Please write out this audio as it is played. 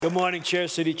Good morning, Chair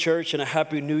City Church, and a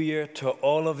Happy New Year to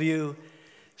all of you.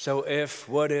 So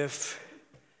what if,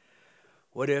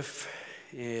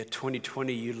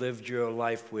 2020 you lived your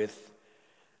life with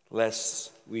less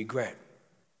regret?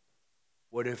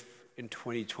 What if in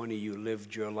 2020 you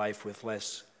lived your life with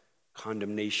less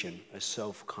condemnation, a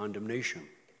self-condemnation?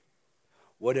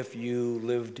 What if you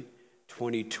lived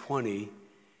 2020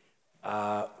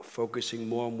 focusing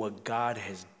more on what God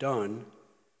has done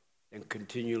and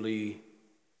continually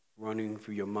running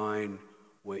through your mind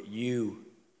what you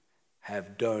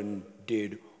have done,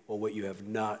 did, or what you have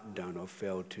not done or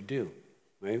failed to do,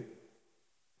 right?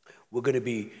 We're going to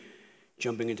be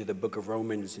jumping into the book of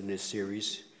Romans in this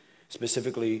series,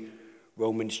 specifically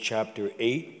Romans chapter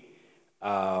 8,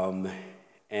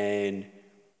 and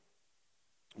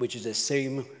which is the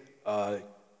same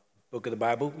book of the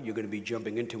Bible you're going to be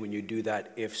jumping into when you do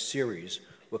that If series.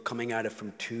 We're coming at it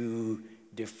from two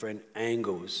different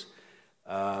angles.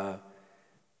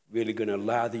 Really going to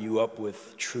lather you up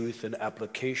with truth and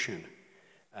application.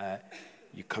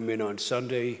 You come in on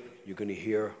Sunday, you're going to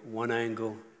hear one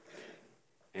angle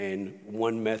and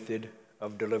one method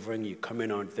of delivering. You come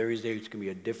in on Thursday, it's going to be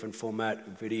a different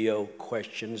format, video,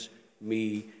 questions,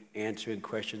 me answering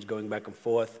questions, going back and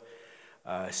forth,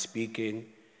 speaking.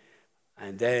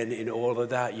 And then in all of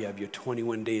that, you have your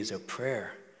 21 days of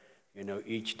prayer. You know,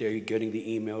 each day getting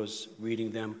the emails,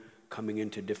 reading them, coming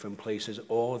into different places,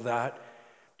 all of that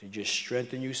to just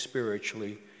strengthen you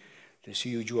spiritually, to see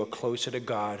you draw closer to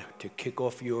God, to kick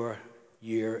off your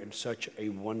year in such a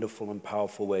wonderful and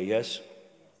powerful way, yes?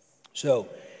 So,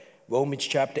 Romans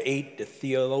chapter 8, the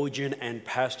theologian and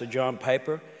Pastor John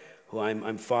Piper, who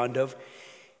I'm fond of,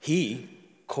 he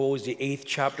calls the 8th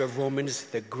chapter of Romans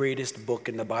the greatest book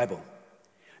in the Bible.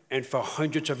 And for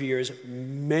hundreds of years,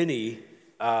 many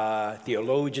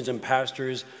theologians and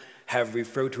pastors have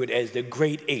referred to it as the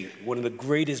Great Eight, one of the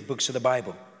greatest books of the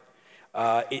Bible.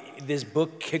 This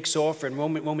book kicks off in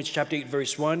Romans chapter 8,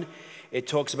 verse 1. It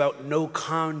talks about no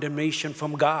condemnation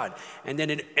from God. And then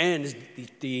it ends,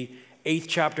 the 8th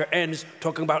chapter ends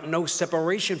talking about no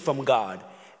separation from God.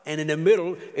 And in the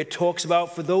middle, it talks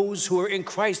about for those who are in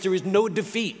Christ, there is no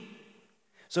defeat.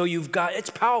 So it's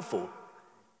powerful.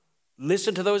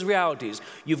 Listen to those realities.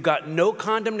 You've got no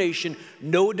condemnation,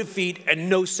 no defeat, and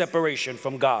no separation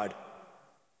from God.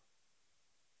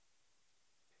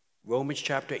 Romans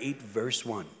chapter 8, verse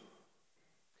 1.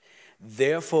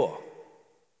 Therefore,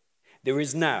 there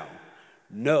is now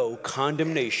no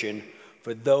condemnation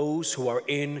for those who are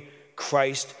in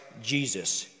Christ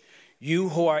Jesus. You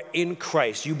who are in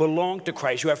Christ, you belong to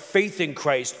Christ, you have faith in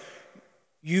Christ,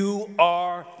 you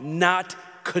are not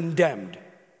condemned.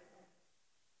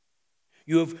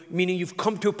 Meaning you've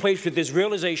come to a place with this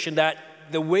realization that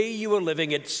the way you were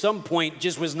living at some point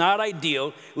just was not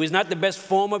ideal. It was not the best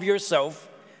form of yourself,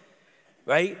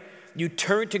 right? You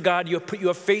turn to God. You put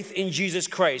your faith in Jesus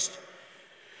Christ.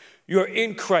 You're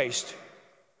in Christ.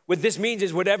 What this means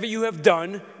is whatever you have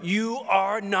done, you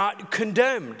are not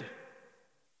condemned.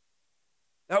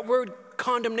 That word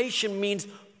condemnation means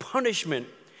punishment.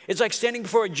 It's like standing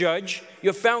before a judge.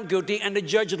 You're found guilty, and the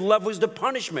judge levels the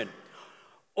punishment.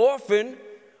 Often,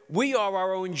 we are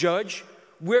our own judge.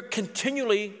 We're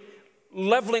continually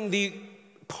leveling the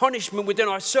punishment within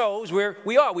ourselves where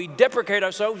we are. We deprecate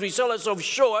ourselves. We sell ourselves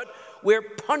short. We're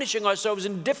punishing ourselves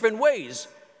in different ways.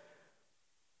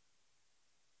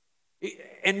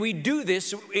 And we do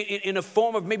this in a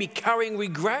form of maybe carrying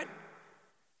regret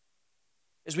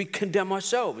as we condemn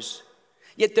ourselves.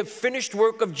 Yet the finished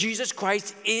work of Jesus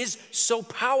Christ is so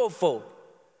powerful.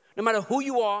 No matter who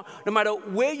you are, no matter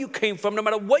where you came from, no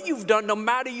matter what you've done, no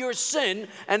matter your sin,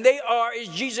 and they are, as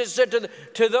Jesus said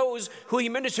to those who he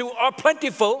ministered to, are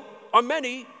plentiful, are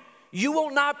many, you will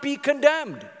not be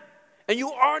condemned. And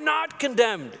you are not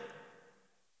condemned.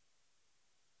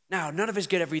 Now, none of us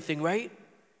get everything right.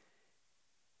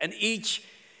 And each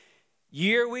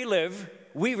year we live,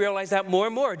 we realize that more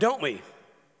and more, don't we?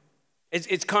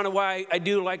 It's kind of why I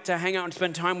do like to hang out and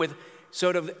spend time with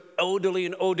sort of elderly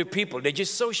and older people. They're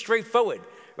just so straightforward,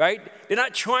 right? They're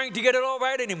not trying to get it all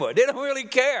right anymore. They don't really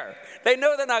care. They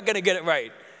know they're not going to get it right.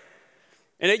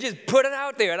 And they just put it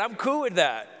out there, and I'm cool with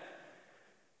that.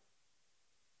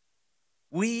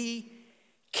 We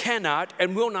cannot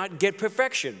and will not get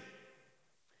perfection.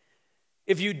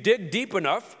 If you dig deep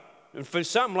enough, and for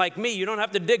some like me, you don't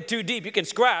have to dig too deep. You can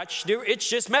scratch. It's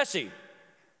just messy,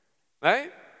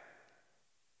 right?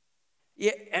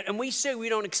 Yeah, and we say we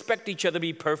don't expect each other to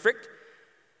be perfect,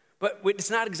 but it's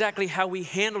not exactly how we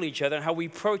handle each other and how we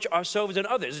approach ourselves and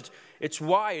others. It's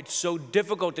why it's so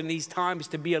difficult in these times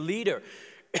to be a leader.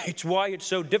 It's why it's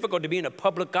so difficult to be in a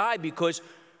public eye, because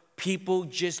people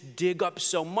just dig up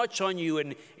so much on you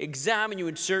and examine you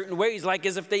in certain ways, like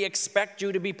as if they expect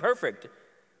you to be perfect.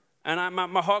 And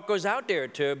my heart goes out there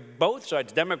to both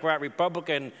sides, Democrat,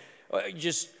 Republican,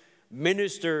 just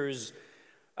ministers,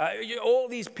 all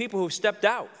these people who've stepped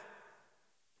out.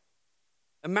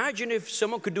 Imagine if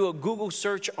someone could do a Google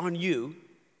search on you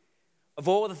of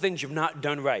all the things you've not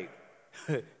done right.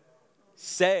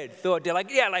 Said, thought, they're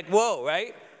like, yeah, like, whoa,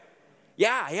 right?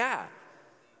 Yeah.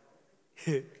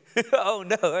 Oh,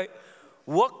 no, right?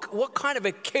 What kind of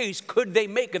a case could they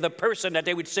make of the person that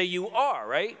they would say you are,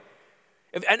 right?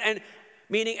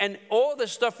 And all the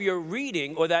stuff you're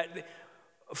reading, or that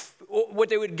what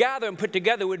they would gather and put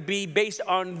together would be based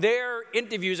on their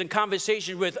interviews and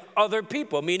conversations with other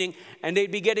people, meaning, and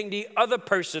they'd be getting the other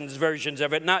person's versions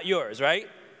of it, not yours, right?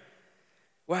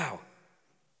 Wow.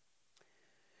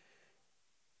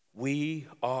 We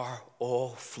are all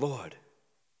flawed.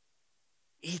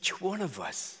 Each one of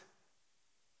us.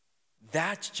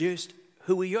 That's just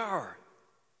who we are.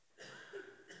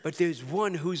 But there's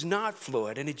one who's not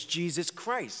flawed, and it's Jesus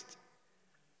Christ.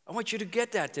 I want you to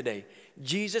get that today.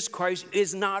 Jesus Christ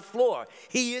is not flawed.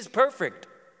 He is perfect.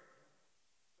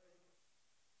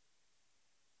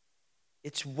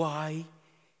 It's why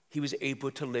he was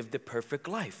able to live the perfect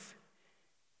life.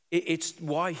 It's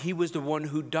why he was the one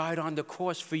who died on the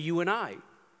cross for you and I.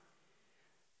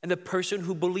 And the person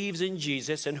who believes in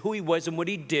Jesus and who he was and what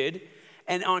he did,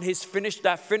 and on his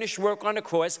finished work on the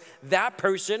cross, that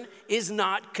person is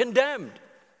not condemned.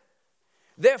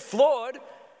 They're flawed,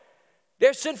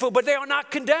 they're sinful, but they are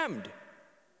not condemned.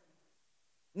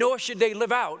 Nor should they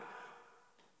live out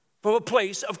from a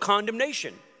place of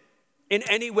condemnation in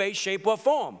any way, shape, or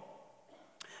form.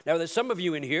 Now, there's some of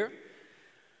you in here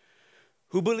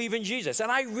who believe in Jesus,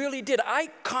 and I really did. I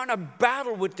kind of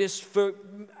battled with this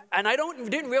and I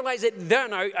didn't realize it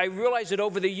then. I realized it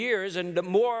over the years, and the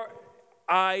more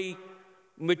I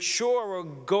mature or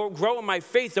grow in my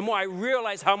faith, the more I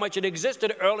realize how much it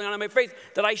existed early on in my faith,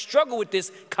 that I struggle with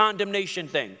this condemnation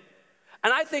thing.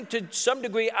 And I think to some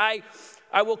degree I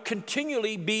will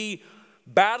continually be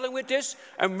battling with this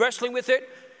and wrestling with it,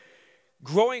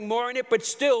 growing more in it, but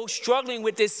still struggling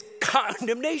with this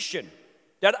condemnation,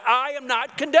 that I am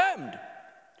not condemned.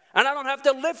 And I don't have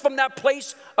to live from that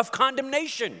place of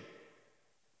condemnation.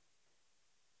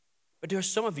 But there are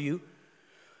some of you,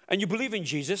 and you believe in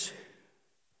Jesus,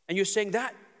 and you're saying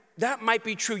that might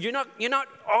be true. You're not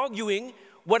arguing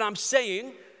what I'm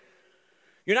saying.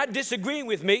 You're not disagreeing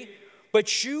with me,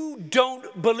 but you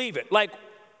don't believe it. Like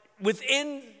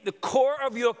within the core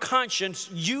of your conscience,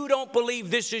 you don't believe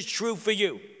this is true for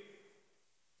you.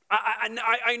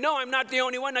 I know I'm not the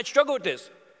only one that struggle with this.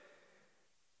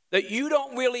 That you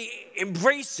don't really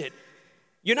embrace it.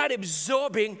 You're not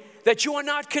absorbing that you are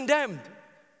not condemned.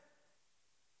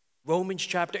 Romans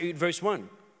chapter 8, verse 1.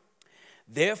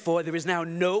 Therefore, there is now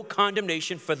no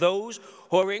condemnation for those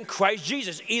who are in Christ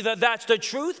Jesus. Either that's the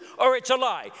truth or it's a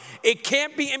lie. It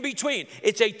can't be in between.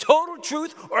 It's a total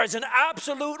truth or it's an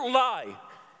absolute lie.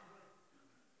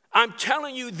 I'm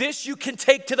telling you, this you can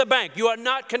take to the bank. You are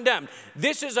not condemned.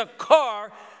 This is a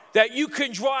car that you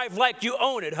can drive like you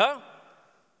own it, huh?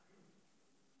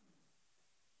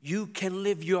 You can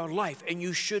live your life, and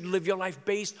you should live your life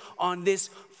based on this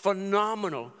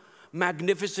phenomenal,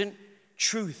 magnificent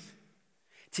truth.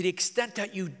 To the extent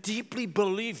that you deeply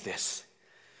believe this.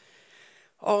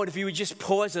 Oh, and if you would just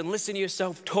pause and listen to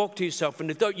yourself, talk to yourself,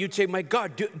 and you'd say, my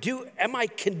God, am I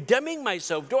condemning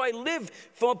myself? Do I live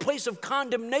from a place of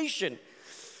condemnation?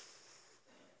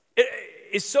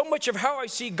 Is so much of how I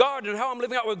see God and how I'm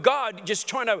living out with God just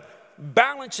trying to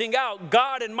balancing out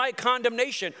God and my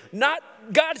condemnation, not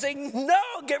God saying, no,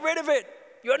 get rid of it.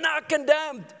 You're not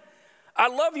condemned. I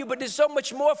love you, but there's so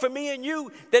much more for me and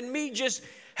you than me just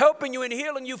helping you and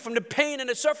healing you from the pain and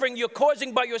the suffering you're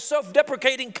causing by your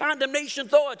self-deprecating condemnation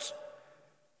thoughts.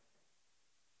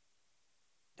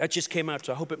 That just came out,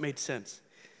 so I hope it made sense.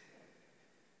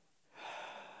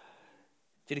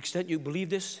 To the extent you believe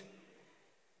this,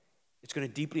 it's going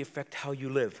to deeply affect how you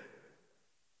live.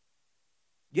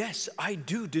 Yes, I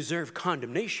do deserve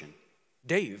condemnation.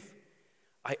 Dave,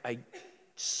 I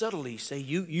subtly say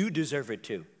you deserve it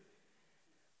too.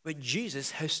 But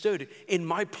Jesus has stood in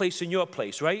my place and your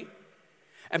place, right?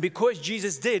 And because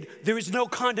Jesus did, there is no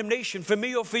condemnation for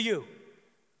me or for you.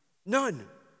 None.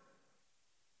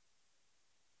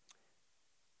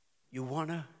 You want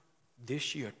to,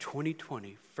 this year,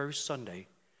 2020, first Sunday,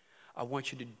 I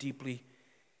want you to deeply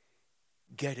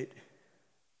get it.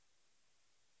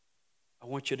 I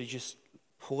want you to just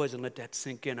pause and let that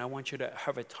sink in. I want you to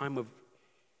have a time of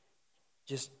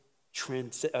just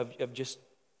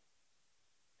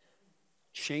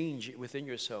change within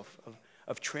yourself,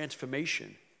 of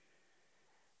transformation.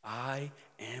 I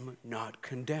am not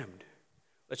condemned.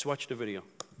 Let's watch the video.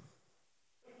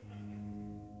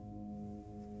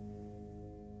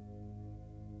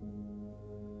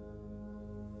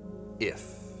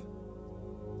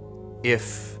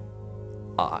 If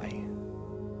I.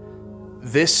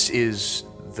 This is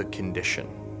the condition,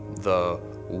 the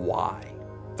why,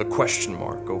 the question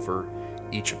mark over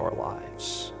each of our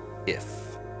lives.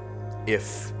 If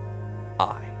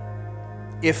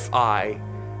I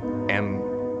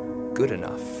am good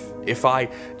enough, if I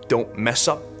don't mess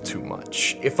up too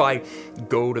much, if I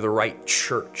go to the right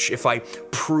church, if I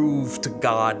prove to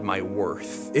God my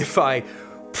worth, if I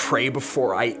pray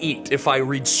before I eat, if I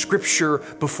read scripture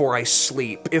before I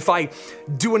sleep, if I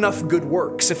do enough good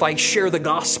works, if I share the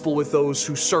gospel with those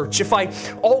who search, if I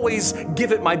always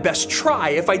give it my best try,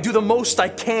 if I do the most I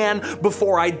can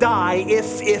before I die,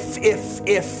 if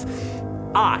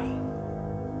I.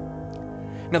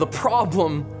 Now the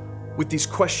problem with these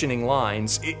questioning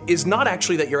lines is not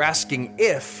actually that you're asking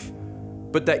if,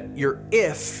 but that your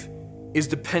if is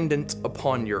dependent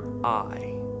upon your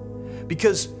I.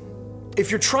 Because if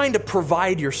you're trying to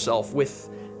provide yourself with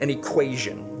an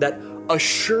equation that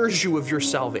assures you of your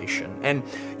salvation, and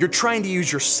you're trying to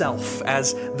use yourself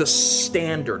as the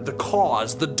standard, the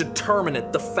cause, the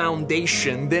determinant, the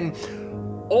foundation, then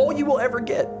all you will ever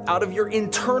get out of your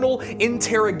internal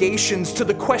interrogations to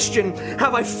the question,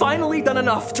 have I finally done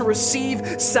enough to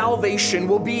receive salvation,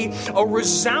 will be a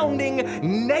resounding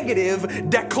negative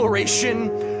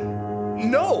declaration.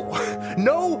 No,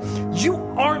 you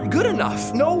aren't good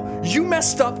enough. No, you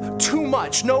messed up too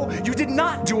much. No, you did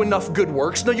not do enough good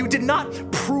works. No, you did not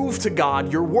prove to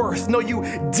God your worth. No, you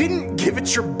didn't give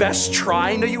it your best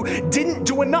try. No, you didn't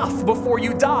do enough before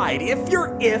you died. If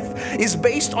your if is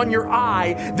based on your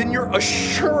I, then your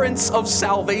assurance of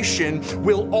salvation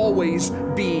will always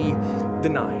be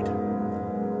denied.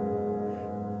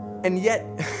 And yet,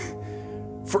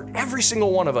 for every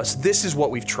single one of us, this is what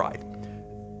we've tried.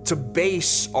 To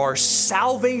base our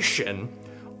salvation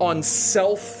on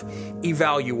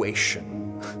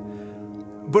self-evaluation.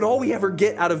 But all we ever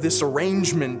get out of this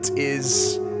arrangement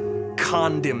is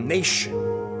condemnation.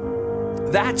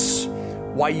 That's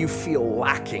why you feel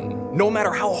lacking, no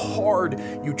matter how hard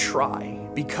you try,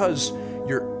 because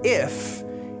your if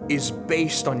is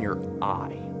based on your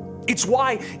I. It's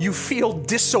why you feel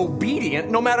disobedient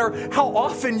no matter how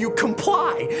often you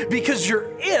comply, because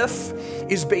your if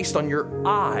is based on your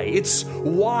I. It's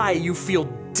why you feel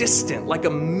distant, like a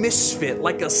misfit,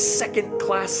 like a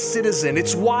second-class citizen.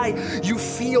 It's why you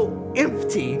feel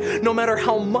empty no matter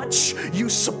how much you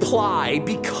supply,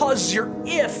 because your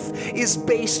if is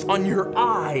based on your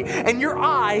I, and your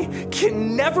I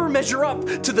can never measure up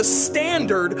to the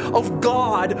standard of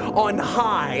God on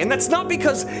high. And that's not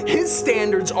because his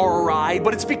standards are awry,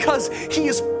 but it's because he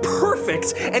is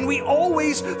perfect, and we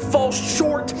always fall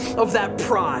short of that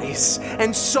prize.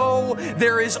 And so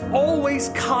there is always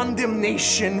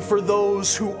condemnation for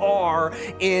those who are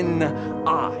in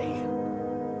I.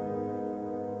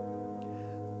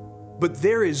 But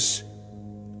there is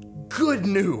good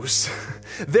news.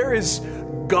 There is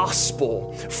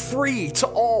gospel, free to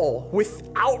all,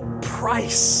 without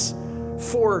price.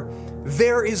 For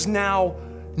there is now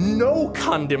no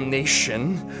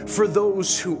condemnation for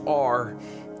those who are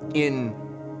in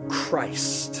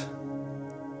Christ.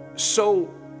 So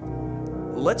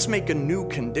let's make a new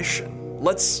condition.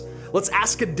 Let's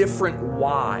ask a different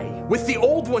why. With the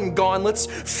old one gone, let's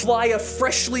fly a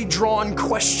freshly drawn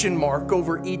question mark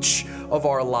over each of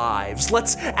our lives.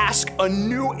 Let's ask a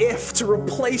new if to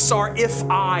replace our if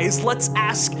I's. Let's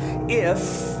ask if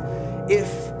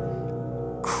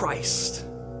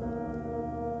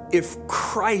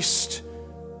Christ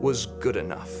was good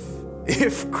enough.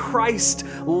 If Christ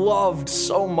loved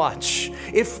so much,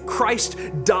 if Christ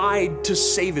died to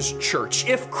save his church,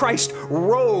 if Christ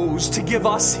rose to give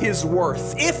us his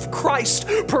worth, if Christ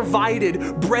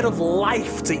provided bread of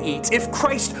life to eat, if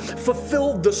Christ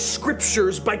fulfilled the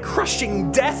scriptures by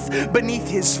crushing death beneath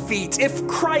his feet, if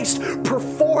Christ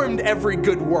performed every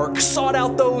good work, sought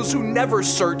out those who never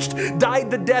searched, died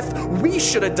the death we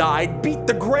should have died, beat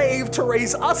the grave to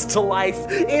raise us to life,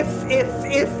 if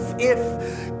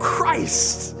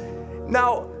Christ.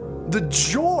 Now, the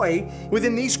joy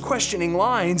within these questioning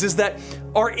lines is that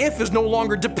our if is no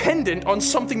longer dependent on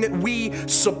something that we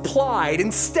supplied.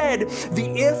 Instead,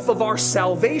 the if of our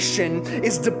salvation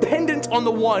is dependent on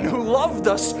the one who loved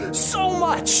us so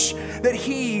much that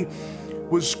he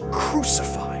was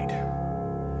crucified.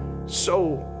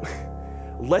 So,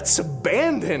 let's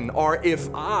abandon our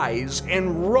if I's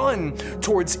and run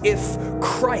towards if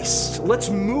Christ. Let's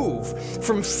move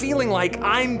from feeling like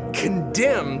I'm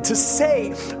condemned to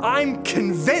say I'm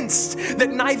convinced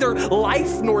that neither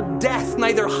life nor death,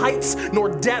 neither heights nor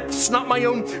depths, not my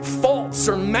own faults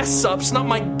or mess ups, not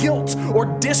my guilt or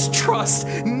distrust,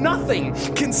 nothing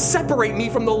can separate me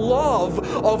from the love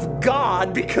of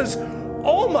God, because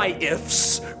all my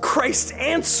ifs Christ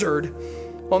answered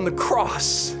on the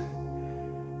cross.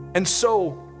 And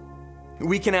so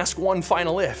we can ask one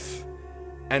final if,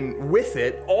 and with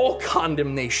it, all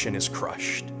condemnation is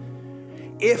crushed.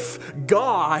 If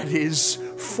God is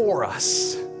for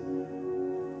us,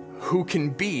 who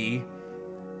can be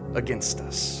against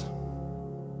us?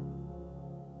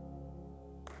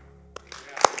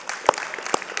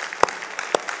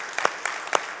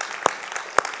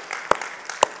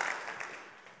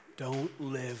 Don't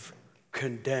live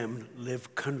condemned,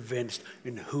 live convinced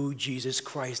in who Jesus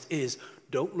Christ is.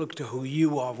 Don't look to who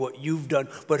you are, what you've done,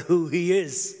 but who he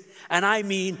is. And I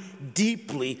mean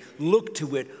deeply look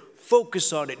to it,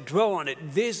 focus on it, dwell on it.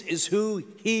 This is who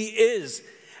he is.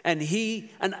 And he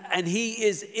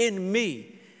is in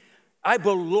me. I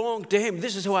belong to him.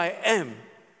 This is who I am.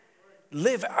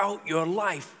 Live out your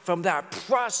life from that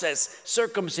process,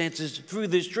 circumstances through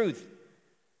this truth.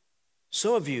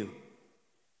 Some of you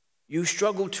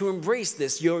struggle to embrace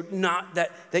this. You're not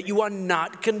that you are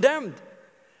not condemned.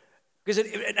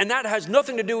 And that has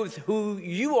nothing to do with who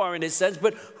you are in a sense,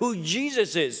 but who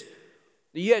Jesus is.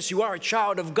 Yes, you are a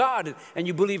child of God and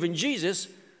you believe in Jesus,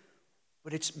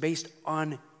 but it's based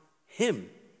on him,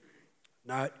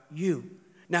 not you.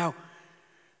 Now,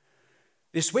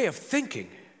 this way of thinking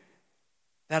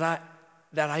that I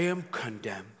am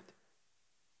condemned,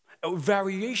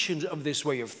 variations of this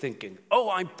way of thinking. Oh,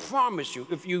 I promise you,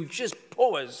 if you just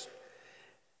pause,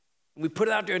 we put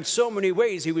it out there in so many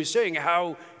ways. He was saying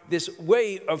how this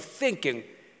way of thinking,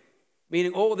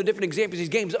 meaning all the different examples he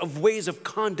gave of ways of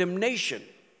condemnation.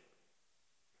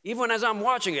 Even as I'm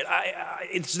watching it,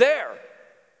 it's there.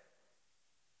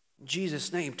 In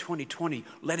Jesus' name, 2020,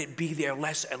 let it be there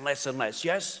less and less and less,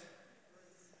 yes?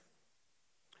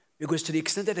 Because to the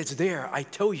extent that it's there, I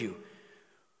tell you,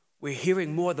 we're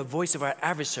hearing more the voice of our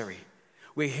adversary.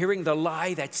 We're hearing the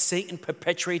lie that Satan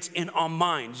perpetuates in our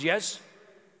minds, yes?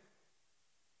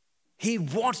 He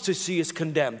wants to see us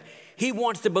condemned. He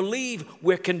wants to believe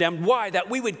we're condemned. Why? That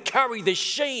we would carry the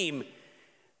shame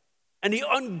and the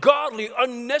ungodly,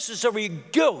 unnecessary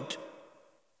guilt.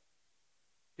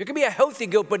 There can be a healthy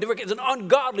guilt, but there is an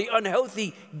ungodly,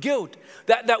 unhealthy guilt.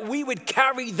 That we would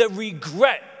carry the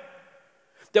regret.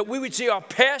 That we would see our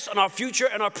past and our future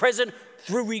and our present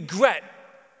through regret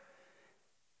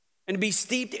and be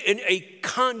steeped in a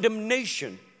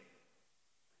condemnation.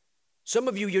 Some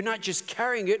of you, you're not just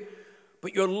carrying it,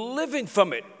 but you're living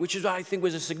from it, which is, I think,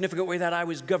 was a significant way that I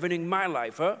was governing my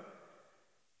life, huh?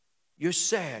 You're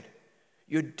sad.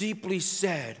 You're deeply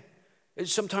sad. And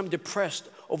sometimes depressed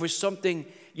over something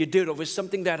you did, over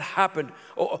something that happened,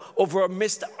 or over a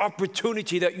missed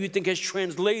opportunity that you think has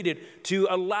translated to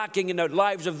a lacking in the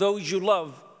lives of those you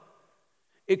love.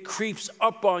 It creeps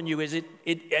up on you as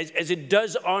it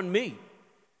does on me.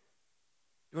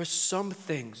 There are some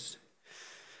things,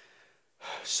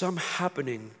 some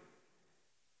happening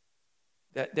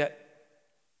that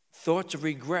thoughts of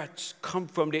regrets come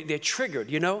from. They're triggered,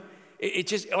 you know. It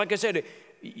just, like I said,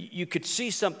 you could see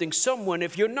something, someone,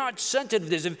 if you're not sensitive to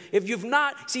this, if you've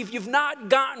not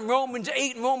gotten Romans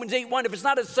 8 and Romans 8:1, if it's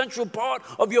not a central part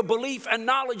of your belief and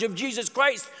knowledge of Jesus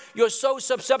Christ, you're so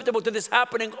susceptible to this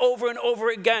happening over and over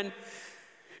again.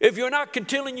 If you're not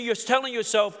continuing, you're telling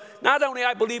yourself, not only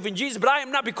I believe in Jesus, but I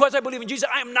am not, because I believe in Jesus,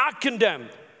 I am not condemned.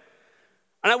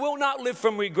 And I will not live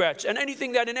from regrets. And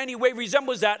anything that in any way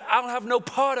resembles that, I'll have no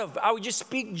part of. I would just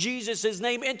speak Jesus'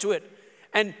 name into it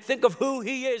and think of who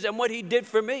he is and what he did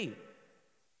for me.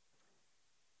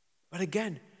 But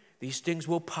again, these things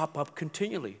will pop up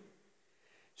continually.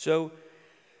 So,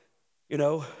 you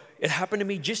know, it happened to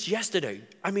me just yesterday.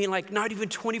 I mean, like not even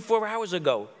 24 hours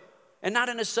ago. And not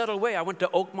in a subtle way. I went to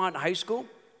Oakmont High School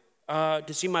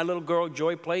to see my little girl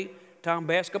Joy play town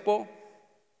basketball.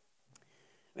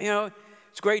 You know,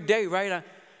 it's a great day, right?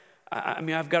 I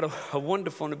mean, I've got a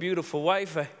wonderful and a beautiful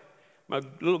wife. My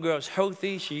little girl's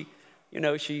healthy. She's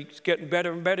getting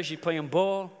better and better. She's playing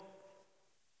ball.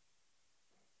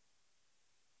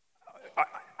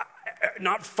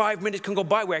 Not 5 minutes can go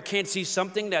by where I can't see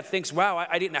something that thinks, wow,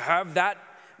 I didn't have that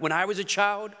when I was a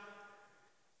child.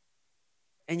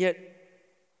 And yet,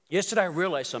 yesterday I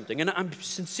realized something, and I'm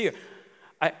sincere.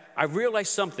 I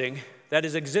realized something that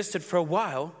has existed for a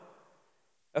while,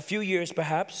 a few years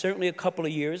perhaps, certainly a couple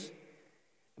of years.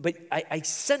 But I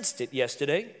sensed it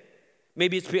yesterday.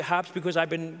 Maybe it's perhaps because I've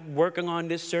been working on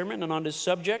this sermon and on this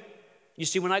subject. You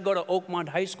see, when I go to Oakmont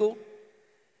High School,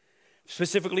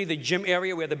 specifically the gym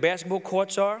area where the basketball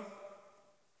courts are,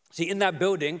 see, in that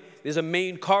building, there's a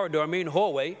main corridor, a main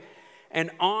hallway,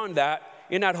 and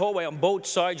in that hallway, on both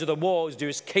sides of the walls,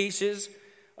 there's cases,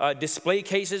 display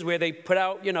cases where they put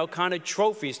out, kind of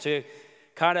trophies to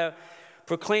kind of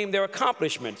proclaim their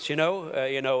accomplishments,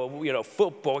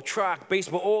 football, track,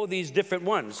 baseball, all these different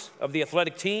ones of the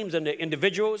athletic teams and the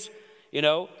individuals.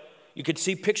 You could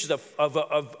see pictures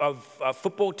of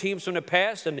football teams from the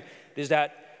past, and there's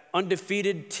that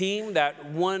undefeated team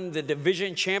that won the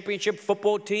division championship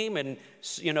football team, and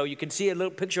you can see a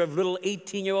little picture of little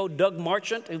 18-year-old Doug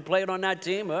Marchant who played on that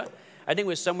team. I think it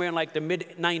was somewhere in like the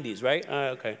mid-90s, right?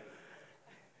 Okay.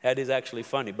 That is actually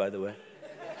funny, by the way.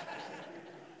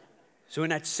 So in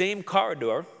that same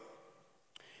corridor,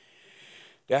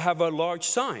 they have a large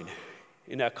sign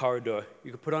in that corridor.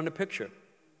 You can put on the picture,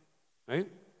 right?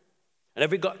 And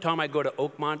every time I go to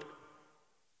Oakmont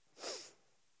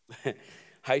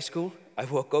High School, I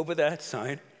walk over that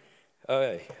sign,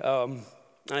 and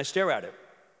I stare at it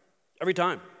every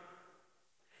time.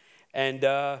 And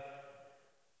I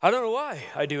don't know why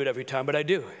I do it every time, but I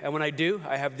do. And when I do,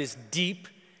 I have this deep,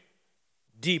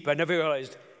 I never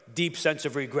realized, deep sense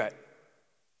of regret.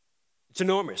 It's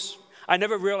enormous. I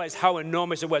never realized how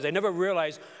enormous it was. I never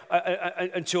realized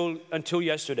until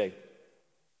yesterday.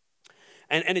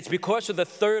 And it's because of the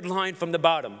third line from the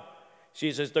bottom. See,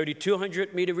 it says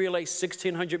 3,200-meter relay,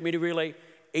 1,600-meter relay,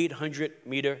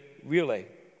 800-meter relay.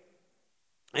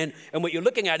 And what you're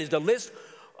looking at is the list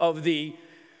of the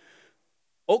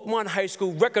Oakmont High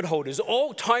School record holders,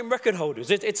 all-time record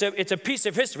holders. It's a piece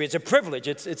of history. It's a privilege.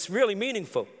 It's really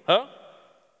meaningful, huh?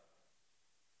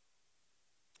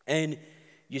 And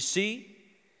you see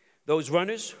those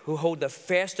runners who hold the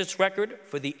fastest record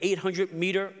for the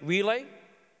 800-meter relay,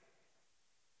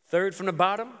 third from the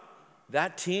bottom,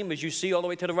 that team, as you see all the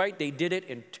way to the right, they did it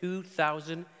in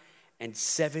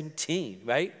 2017,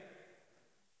 right?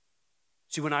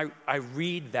 See, when I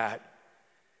read that,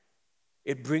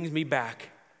 it brings me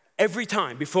back every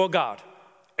time before God.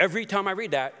 Every time I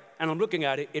read that and I'm looking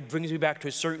at it, it brings me back to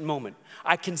a certain moment.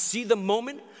 I can see the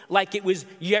moment like it was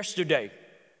yesterday.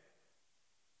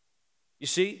 You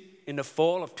see, in the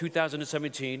fall of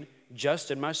 2017,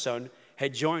 Justin, my son,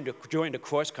 had joined a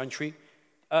cross-country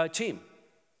team.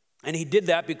 And he did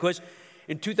that because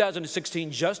in 2016,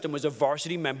 Justin was a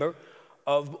varsity member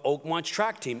of Oakmont's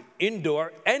track team,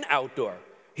 indoor and outdoor.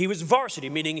 He was varsity,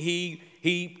 meaning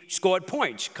he scored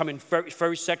points, coming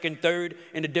first, second, third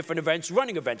in the different events,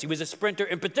 running events. He was a sprinter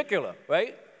in particular,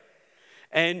 right?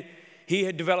 And he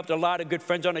had developed a lot of good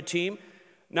friends on the team,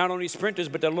 not only sprinters,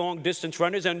 but the long-distance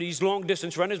runners. And these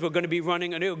long-distance runners were going to be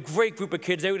running, and they were a great group of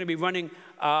kids. They were going to be running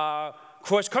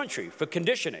cross-country for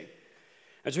conditioning.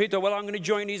 And so he thought, well, I'm going to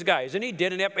join these guys. And he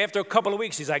did. And after a couple of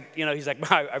weeks, he's like,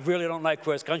 I really don't like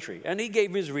cross-country. And he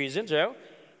gave his reasons, I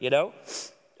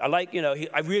like,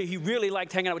 he really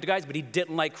liked hanging out with the guys, but he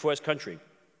didn't like cross-country.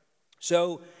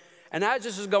 So, and as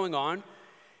this is going on,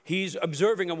 he's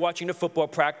observing and watching the football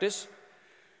practice.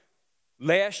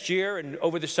 Last year and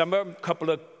over the summer, a couple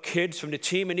of kids from the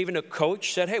team and even a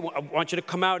coach said, hey, I want you to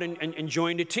come out and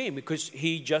join the team, because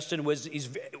Justin was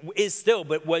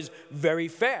very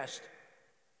fast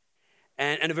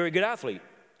and a very good athlete.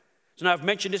 So now I've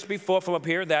mentioned this before from up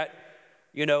here that,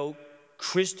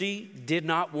 Christy did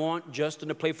not want Justin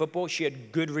to play football. She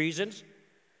had good reasons.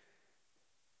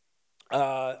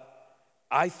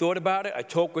 I thought about it. I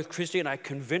talked with Christy and I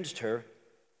convinced her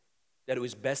that it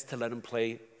was best to let him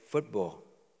play football.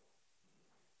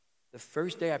 The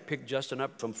first day I picked Justin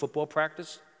up from football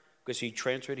practice, because he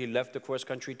transferred, he left the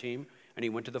cross-country team, and he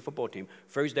went to the football team.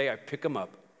 First day I pick him up,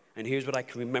 and here's what I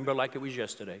can remember like it was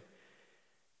yesterday.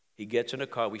 He gets in the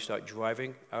car, we start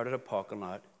driving out of the parking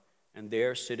lot, and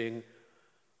there sitting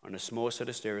on a small set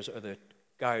of stairs are the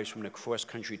guys from the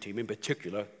cross-country team, in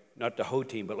particular, not the whole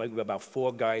team, but like about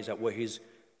 4 guys that were his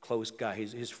close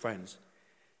guys, his friends.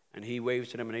 And he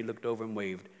waved to them, and they looked over and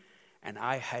waved. And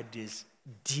I had this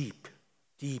deep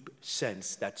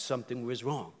sense that something was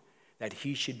wrong, that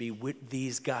he should be with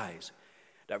these guys,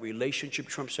 that relationship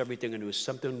trumps everything, and there was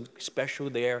something special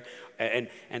there, and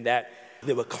that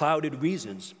there were clouded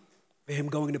reasons for him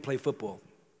going to play football.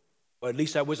 Or at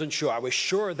least I wasn't sure. I was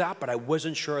sure of that, but I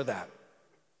wasn't sure of that.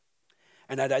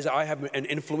 And that as I have an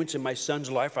influence in my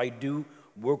son's life, I do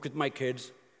work with my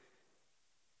kids.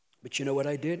 But you know what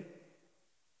I did?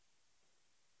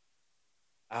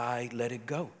 I let it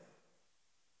go.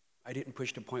 I didn't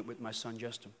push the point with my son,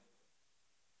 Justin.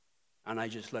 And I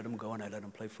just let him go, and I let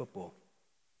him play football.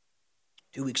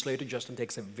 2 weeks later, Justin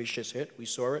takes a vicious hit. We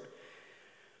saw it.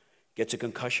 Gets a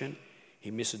concussion.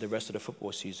 He misses the rest of the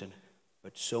football season.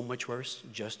 But so much worse,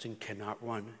 Justin cannot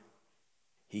run.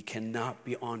 He cannot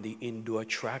be on the indoor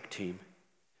track team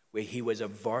where he was a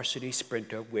varsity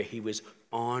sprinter, where he was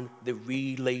on the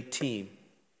relay team.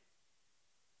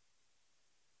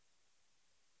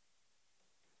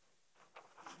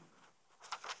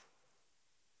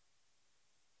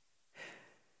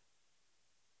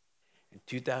 In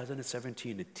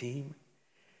 2017, the team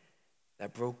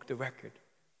that broke the record,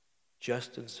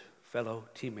 Justin's fellow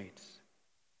teammates,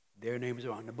 their names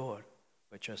are on the board,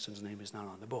 but Justin's name is not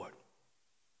on the board.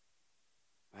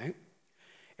 Right?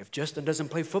 If Justin doesn't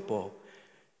play football,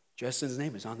 Justin's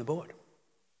name is on the board.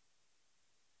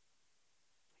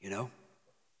 You know?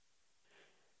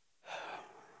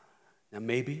 Now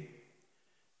maybe,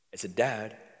 as a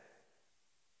dad,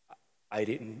 I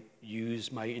didn't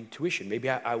use my intuition. Maybe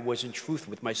I wasn't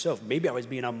truthful with myself. Maybe I was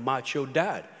being a macho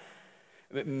dad.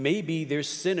 Maybe there's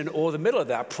sin in all the middle of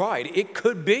that, pride. It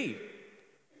could be.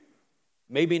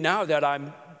 Maybe now that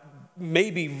I'm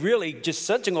maybe really just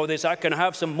sensing all this, I can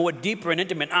have some more deeper and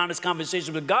intimate, honest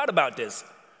conversations with God about this,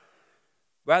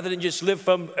 rather than just live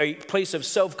from a place of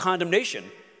self-condemnation.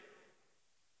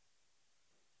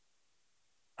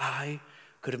 I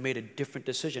could have made a different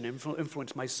decision,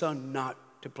 influenced my son not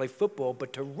to play football,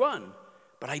 but to run.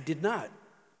 But I did not.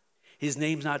 His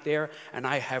name's not there, and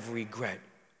I have regret.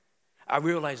 I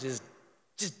realized this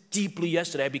just deeply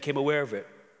yesterday. I became aware of it.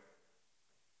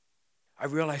 I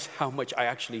realized how much I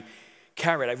actually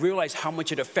carried. I realized how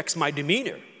much it affects my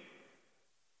demeanor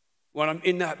when I'm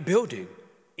in that building,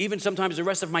 even sometimes the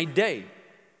rest of my day.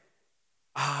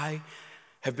 I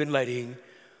have been letting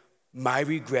my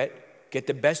regret get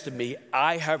the best of me.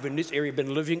 I have in this area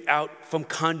been living out from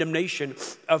condemnation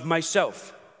of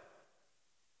myself.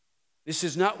 This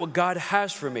is not what God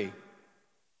has for me.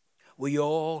 We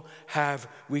all have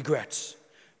regrets.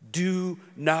 Do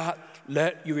not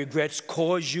let your regrets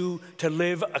cause you to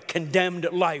live a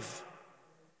condemned life.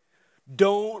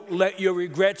 Don't let your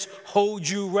regrets hold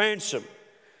you ransom.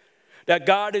 That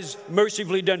God has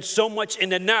mercifully done so much in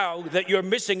the now that you're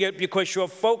missing it because you're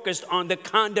focused on the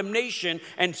condemnation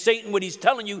and Satan, what he's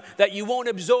telling you, that you won't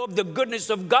absorb the goodness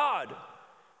of God.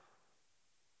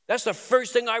 That's the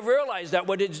first thing I realized, that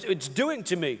what it's doing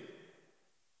to me.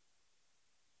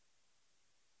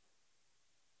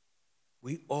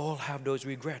 We all have those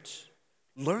regrets.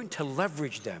 Learn to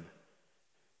leverage them.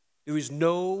 There is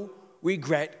no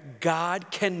regret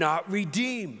God cannot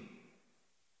redeem.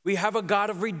 We have a God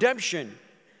of redemption.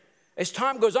 As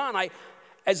time goes on,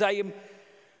 as I am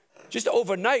just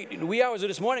overnight, in the wee hours of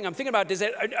this morning, I'm thinking about this,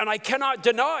 and I cannot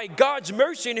deny God's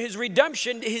mercy and his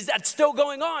redemption that's still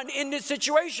going on in this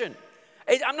situation.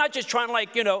 I'm not just trying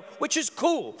to which is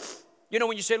cool.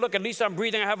 When you say, look, at least I'm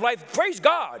breathing, I have life, praise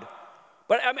God.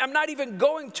 But I'm not even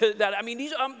going to that. I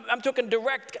mean, I'm talking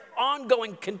direct,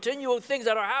 ongoing, continual things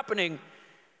that are happening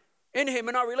in him,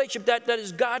 in our relationship, that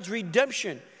is God's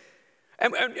redemption.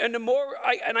 And the more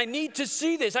I need to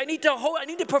see this, I need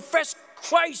to profess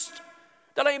Christ,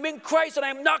 that I am in Christ and I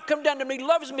am not condemned and he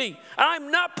loves me. And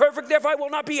I'm not perfect, therefore I will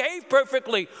not behave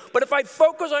perfectly. But if I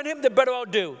focus on him, the better I'll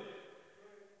do.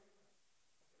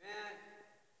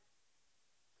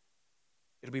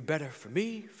 It'll be better for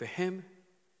me, for him,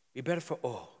 be better for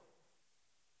all.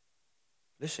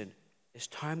 Listen, as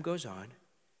time goes on,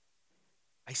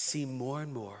 I see more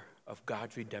and more of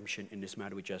God's redemption in this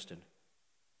matter with Justin.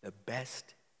 The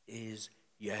best is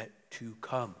yet to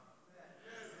come.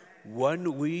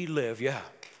 When we live,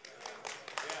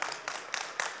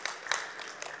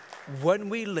 when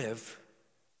we live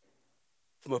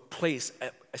from a place,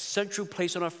 a central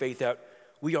place in our faith that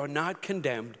we are not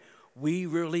condemned, we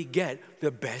really get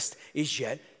the best is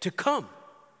yet to come.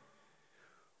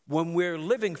 When we're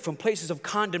living from places of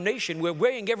condemnation, we're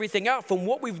weighing everything out from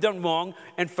what we've done wrong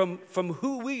and from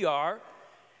who we are.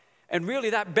 And really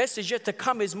that best is yet to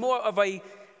come is more of a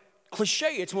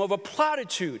cliche. It's more of a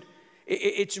platitude.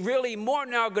 It's really more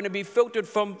now going to be filtered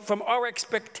from our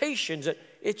expectations.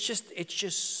 It's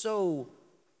just so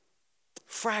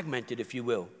fragmented, if you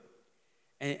will,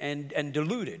 and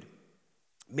diluted.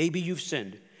 Maybe you've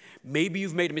sinned. Maybe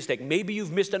you've made a mistake. Maybe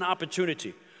you've missed an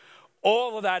opportunity.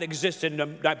 All of that exists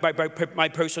in my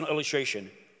personal illustration.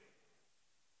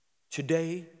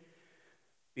 Today,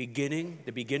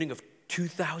 the beginning of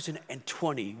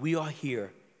 2020, we are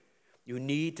here. You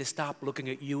need to stop looking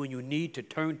at you and you need to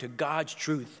turn to God's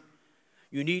truth.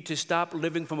 You need to stop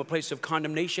living from a place of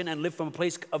condemnation and live from a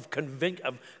place of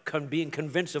being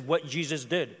convinced of what Jesus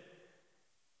did.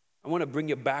 I want to bring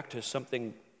you back to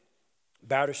something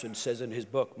Batterson says in his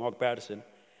book, Mark Batterson.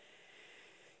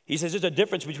 He says there's a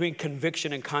difference between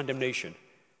conviction and condemnation.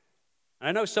 And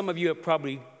I know some of you are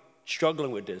probably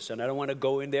struggling with this, and I don't want to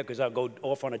go in there because I'll go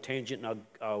off on a tangent and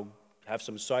I'll have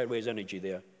some sideways energy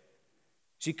there.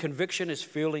 See, conviction is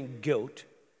feeling guilt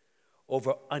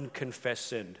over unconfessed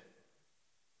sin.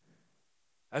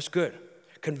 That's good.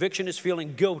 Conviction is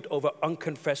feeling guilt over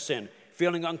unconfessed sin,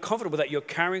 feeling uncomfortable that you're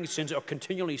carrying sins or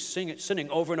continually sinning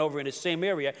over and over in the same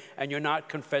area, and you're not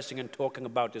confessing and talking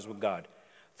about this with God.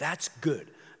 That's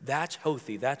good. That's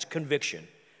healthy. That's conviction,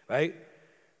 right?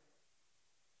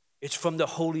 It's from the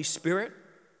Holy Spirit.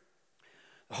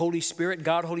 The Holy Spirit,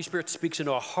 God, Holy Spirit speaks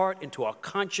into our heart, into our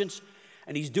conscience,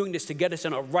 and he's doing this to get us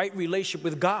in a right relationship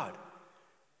with God.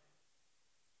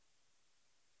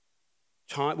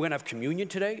 We're going to have communion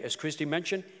today, as Christy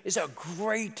mentioned. It's a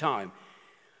great time.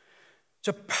 It's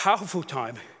a powerful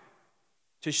time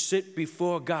to sit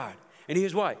before God. And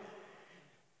here's why.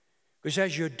 Because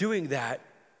as you're doing that,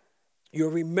 you're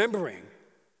remembering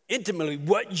intimately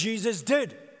what Jesus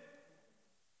did,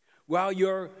 while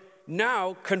you're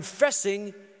now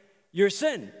confessing your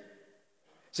sin.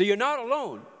 So you're not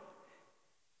alone.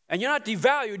 And you're not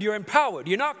devalued, you're empowered.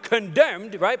 You're not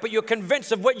condemned, right? But you're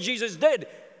convinced of what Jesus did.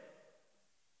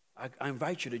 I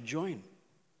invite you to join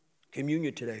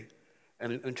communion today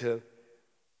and to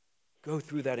go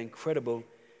through that incredible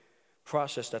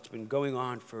process that's been going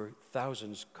on for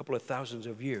couple of thousands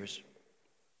of years.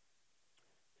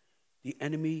 The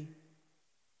enemy,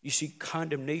 you see,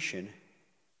 condemnation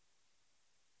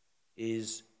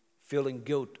is feeling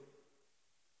guilt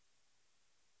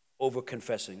over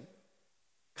confessing.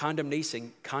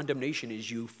 Condemnation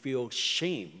is you feel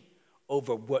shame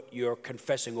over what you're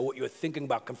confessing or what you're thinking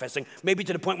about confessing, maybe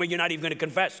to the point where you're not even going to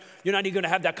confess. You're not even going to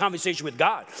have that conversation with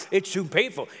God. It's too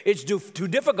painful. It's too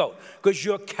difficult because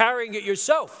you're carrying it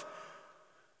yourself.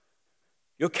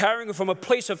 You're carrying it from a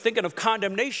place of thinking of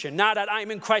condemnation. Now that I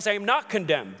am in Christ, I am not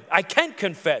condemned. I can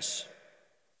confess.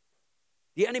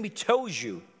 The enemy tells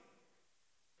you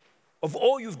of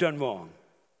all you've done wrong.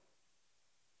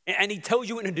 And he tells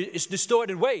you in a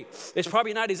distorted way. It's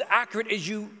probably not as accurate as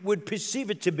you would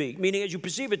perceive it to be, meaning as you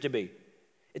perceive it to be.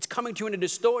 It's coming to you in a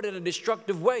distorted and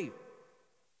destructive way.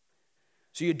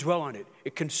 So you dwell on it.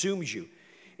 It consumes you.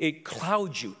 It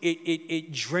clouds you.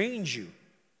 It drains you.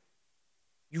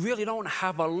 You really don't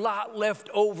have a lot left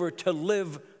over to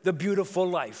live the beautiful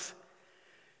life.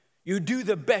 You do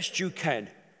the best you can,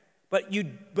 but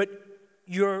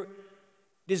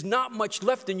there's not much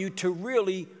left in you to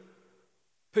really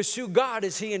pursue God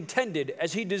as he intended,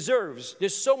 as he deserves.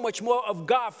 There's so much more of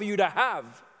God for you to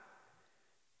have.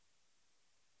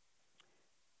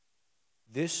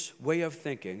 This way of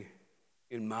thinking,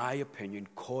 in my opinion,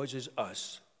 causes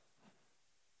us,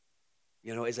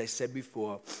 as I said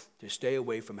before, to stay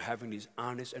away from having these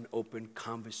honest and open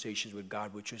conversations with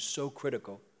God, which is so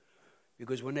critical.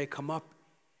 Because when they come up,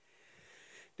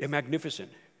 they're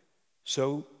magnificent.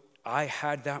 So I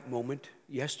had that moment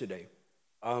yesterday.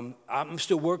 I'm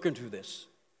still working through this,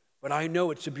 but I know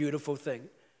it's a beautiful thing.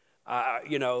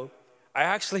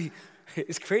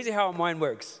 It's crazy how our mind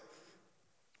works.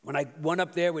 When I went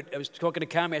up there, I was talking to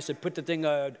Cammy, I said, put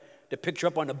the picture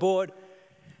up on the board,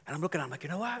 and I'm looking, I'm like, you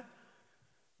know what?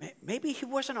 Maybe he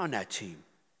wasn't on that team.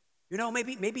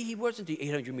 Maybe he wasn't the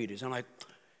 800 meters. I'm like,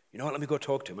 you know what, let me go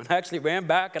talk to him. And I actually ran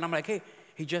back, and I'm like, hey,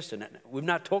 Justin, we've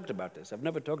not talked about this. I've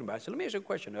never talked about it. I said, let me ask you a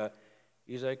question.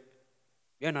 He's like,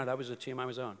 yeah, no, that was the team I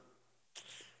was on.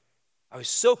 I was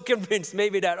so convinced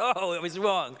maybe that, I was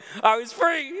wrong. I was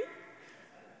free.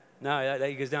 No,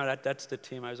 he goes, no, that's the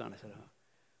team I was on. I said,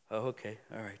 oh, okay,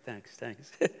 all right, thanks.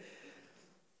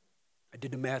 I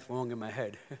did the math wrong in my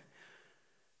head.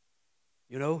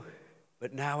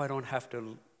 But now I don't have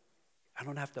to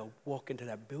walk into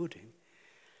that building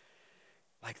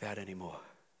like that anymore.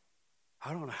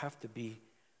 I don't have to be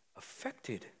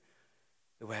affected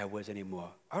the way I was anymore.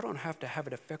 I don't have to have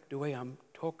it affect the way I'm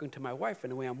talking to my wife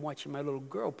and the way I'm watching my little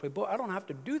girl play ball. I don't have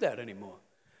to do that anymore.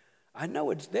 I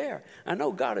know it's there. I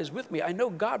know God is with me. I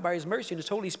know God, by his mercy and his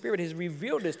Holy Spirit, has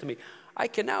revealed this to me. I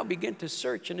can now begin to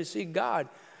search and to see, God,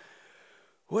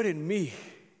 what in me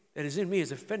that is in me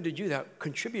has offended you that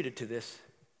contributed to this?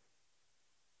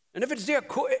 And if it's there,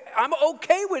 I'm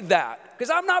okay with that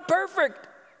because I'm not perfect.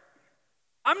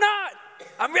 I'm not.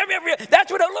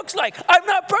 That's what it looks like. I'm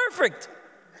not perfect.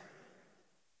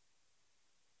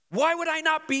 Why would I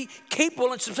not be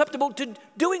capable and susceptible to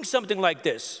doing something like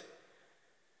this?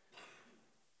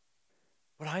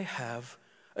 But I have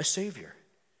a Savior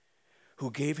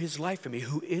who gave his life for me,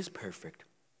 who is perfect.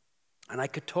 And I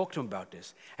could talk to him about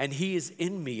this. And he is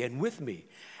in me and with me.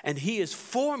 And he is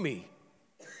for me.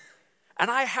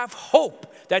 And I have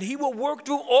hope that he will work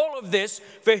through all of this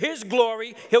for his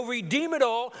glory. He'll redeem it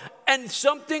all, and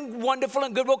something wonderful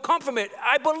and good will come from it.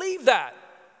 I believe that.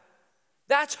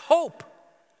 That's hope.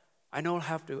 I don't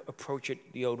have to approach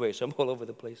it the old way, so I'm all over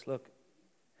the place. Look.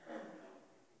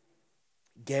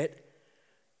 Get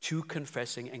to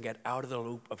confessing and get out of the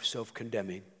loop of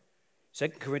self-condemning. 2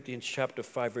 Corinthians chapter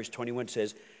 5, verse 21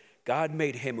 says, God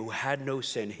made him who had no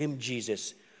sin, him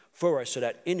Jesus, for us, so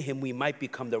that in him we might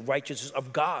become the righteousness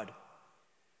of God.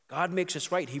 God makes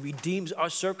us right. He redeems our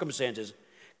circumstances.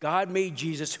 God made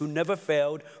Jesus, who never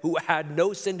failed, who had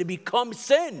no sin, to become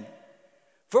sin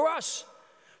for us,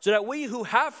 so that we who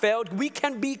have failed, we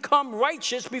can become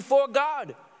righteous before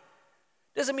God.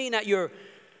 Doesn't mean that your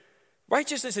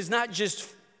righteousness is not just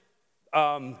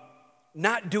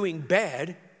not doing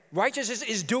bad. Righteousness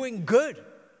is doing good.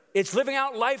 It's living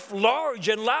out life large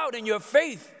and loud in your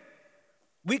faith.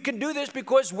 We can do this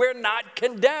because we're not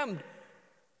condemned.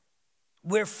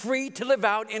 We're free to live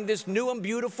out in this new and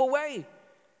beautiful way.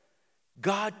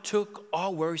 God took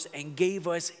our worst and gave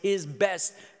us his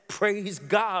best. Praise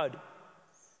God.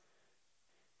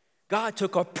 God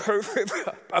took a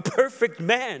perfect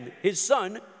man, his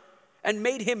son, and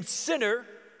made him sinner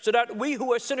so that we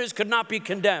who are sinners could not be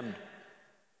condemned.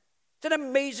 It's an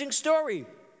amazing story.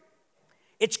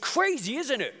 It's crazy,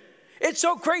 isn't it? It's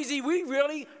so crazy, we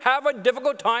really have a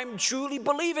difficult time truly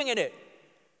believing in it.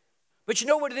 But you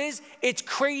know what it is? It's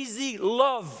crazy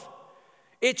love.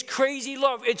 It's crazy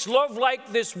love. It's love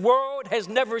like this world has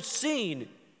never seen.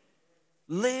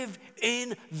 Live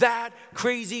in that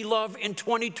crazy love in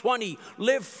 2020.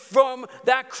 Live from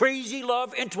that crazy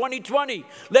love in 2020.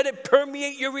 Let it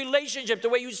permeate your relationship, the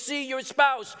way you see your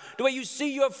spouse, the way you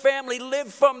see your family.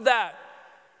 Live from that.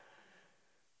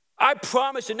 I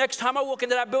promise the next time I walk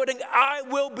into that building, I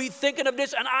will be thinking of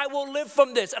this and I will live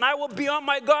from this and I will be on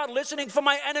my guard listening for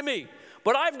my enemy.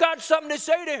 But I've got something to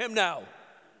say to him now.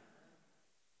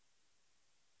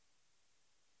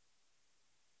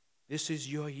 This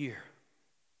is your year.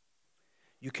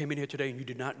 You came in here today and you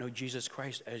did not know Jesus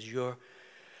Christ as your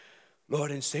Lord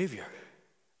and Savior.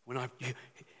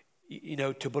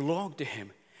 To belong to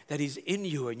him, that he's in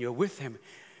you and you're with him,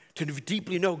 to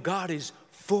deeply know God is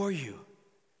for you.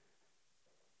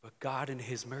 But God in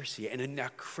his mercy and in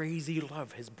that crazy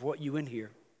love has brought you in here.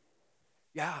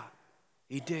 Yeah,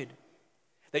 he did.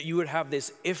 That you would have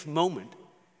this if moment,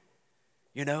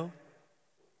 that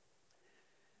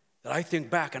I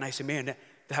think back and I say, man,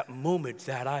 that moment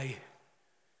that I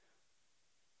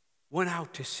went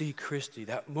out to see Christy,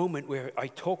 that moment where I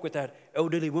talked with that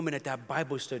elderly woman at that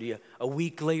Bible study a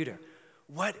week later.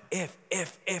 What if?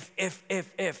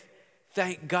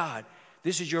 Thank God.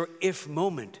 This is your if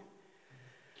moment.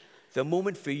 The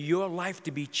moment for your life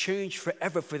to be changed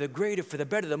forever, for the greater, for the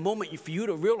better. The moment for you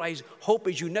to realize hope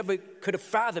as you never could have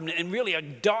fathomed in really a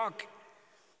dark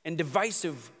and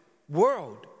divisive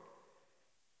world.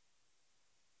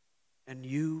 And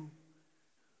you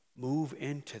move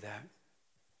into that.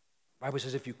 The Bible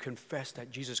says if you confess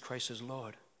that Jesus Christ is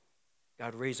Lord,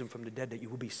 God raised him from the dead, that you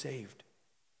will be saved.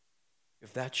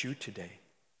 If that's you today,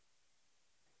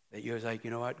 that you're like,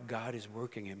 you know what? God is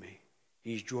working in me.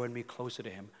 He's drawing me closer to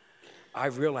him. I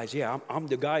realize, I'm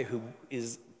the guy who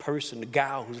is the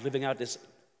gal who's living out this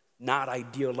not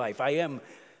ideal life. I am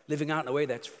living out in a way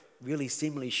that's really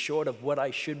seemingly short of what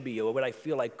I should be or what I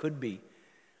feel I could be.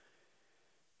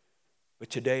 But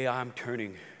today I'm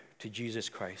turning to Jesus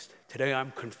Christ. Today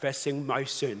I'm confessing my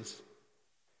sins.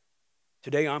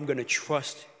 Today I'm going to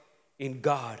trust in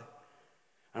God.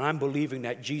 And I'm believing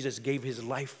that Jesus gave his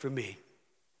life for me.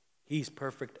 He's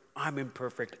perfect. I'm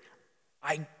imperfect.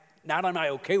 Not am I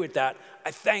okay with that.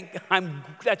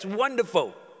 That's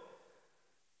wonderful.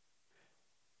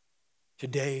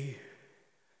 Today,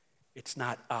 it's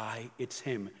not I, it's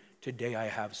him. Today I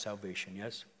have salvation,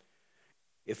 yes?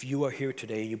 If you are here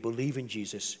today and you believe in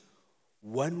Jesus,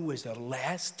 when was the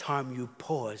last time you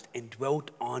paused and dwelt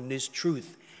on this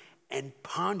truth and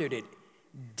pondered it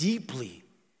deeply?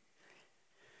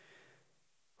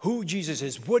 Who Jesus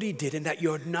is, what he did, and that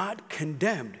you're not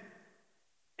condemned.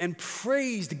 And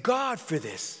praised God for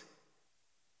this.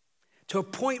 To a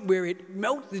point where it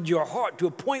melted your heart, to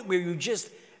a point where you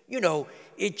just,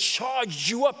 it charged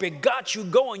you up, it got you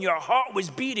going, your heart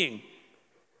was beating.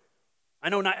 I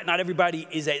know not everybody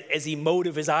is as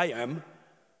emotive as I am,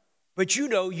 but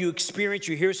you experience,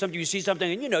 you hear something, you see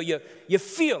something, and you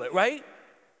feel it, right?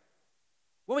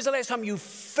 When was the last time you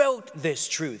felt this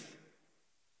truth?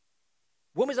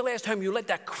 When was the last time you let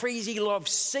that crazy love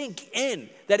sink in,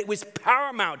 that it was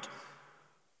paramount,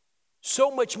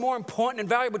 so much more important and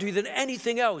valuable to you than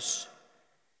anything else?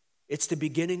 It's the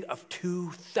beginning of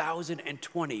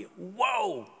 2020.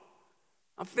 Whoa!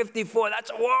 I'm 54. That's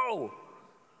a whoa!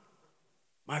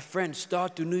 My friend,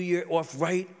 start the new year off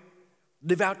right.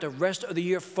 Live out the rest of the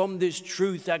year from this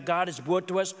truth that God has brought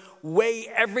to us. Weigh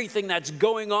everything that's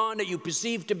going on that you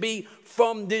perceive to be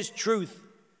from this truth.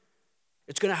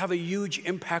 It's going to have a huge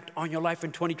impact on your life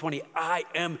in 2020. I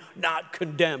am not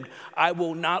condemned. I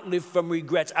will not live from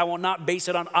regrets. I will not base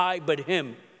it on I, but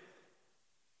him.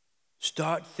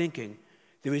 Start thinking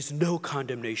there is no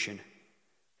condemnation.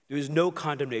 There is no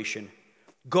condemnation.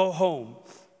 Go home.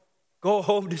 Go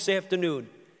home this afternoon.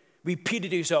 Repeat it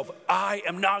to yourself. I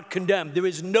am not condemned. There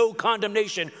is no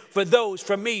condemnation for those,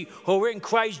 for me, who are in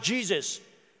Christ Jesus.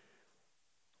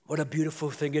 What a beautiful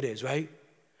thing it is, right?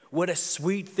 What a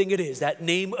sweet thing it is, that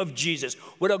name of Jesus.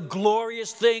 What a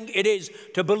glorious thing it is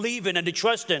to believe in and to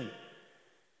trust in.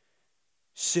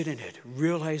 Sit in it.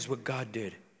 Realize what God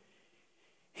did.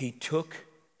 He took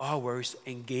our worst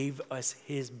and gave us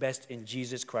his best in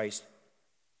Jesus Christ.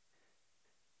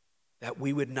 That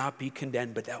we would not be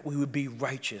condemned, but that we would be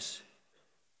righteous.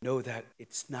 Know that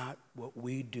it's not what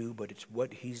we do, but it's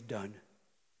what he's done.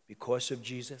 Because of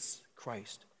Jesus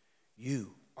Christ,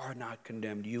 you are not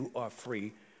condemned. You are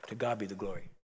free. To God be the glory.